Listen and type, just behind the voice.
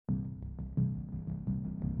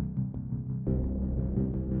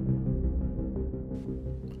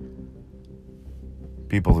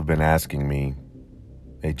People have been asking me,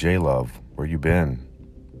 "Hey, J-Love, where you been?"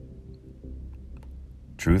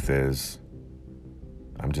 Truth is,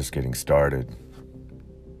 I'm just getting started.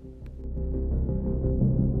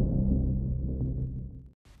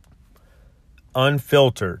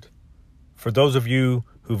 Unfiltered. For those of you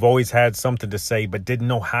who've always had something to say but didn't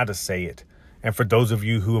know how to say it. And for those of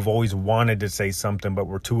you who have always wanted to say something but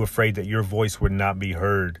were too afraid that your voice would not be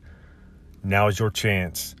heard. Now is your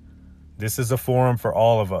chance. This is a forum for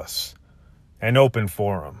all of us. An open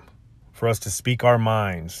forum. For us to speak our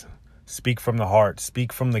minds. Speak from the heart.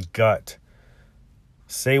 Speak from the gut.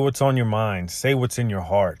 Say what's on your mind. Say what's in your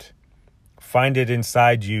heart. Find it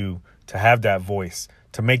inside you to have that voice.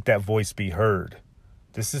 To make that voice be heard.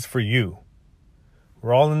 This is for you.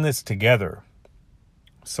 We're all in this together.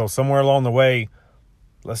 So somewhere along the way,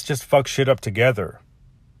 let's just fuck shit up together.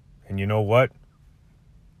 And you know what?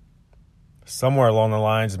 Somewhere along the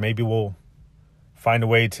lines, maybe we'll find a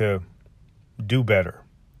way to do better.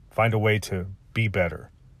 Find a way to be better.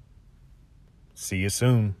 See you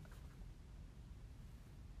soon.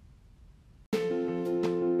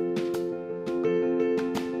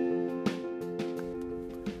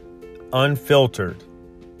 Unfiltered.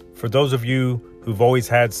 For those of you who've always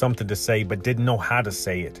had something to say but didn't know how to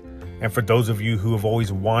say it. And for those of you who have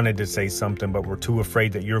always wanted to say something but were too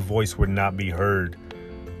afraid that your voice would not be heard.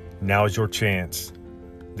 Now is your chance.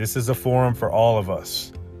 This is a forum for all of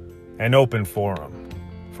us. An open forum.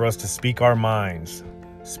 For us to speak our minds.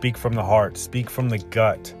 Speak from the heart. Speak from the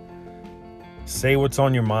gut. Say what's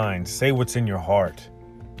on your mind. Say what's in your heart.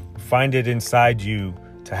 Find it inside you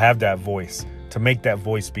to have that voice. To make that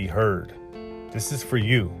voice be heard. This is for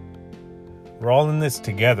you. We're all in this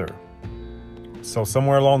together. So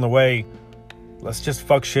somewhere along the way, let's just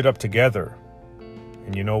fuck shit up together.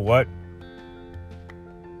 And you know what?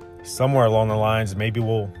 Somewhere along the lines, maybe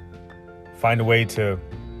we'll find a way to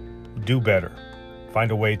do better.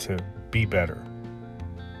 Find a way to be better.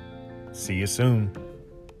 See you soon.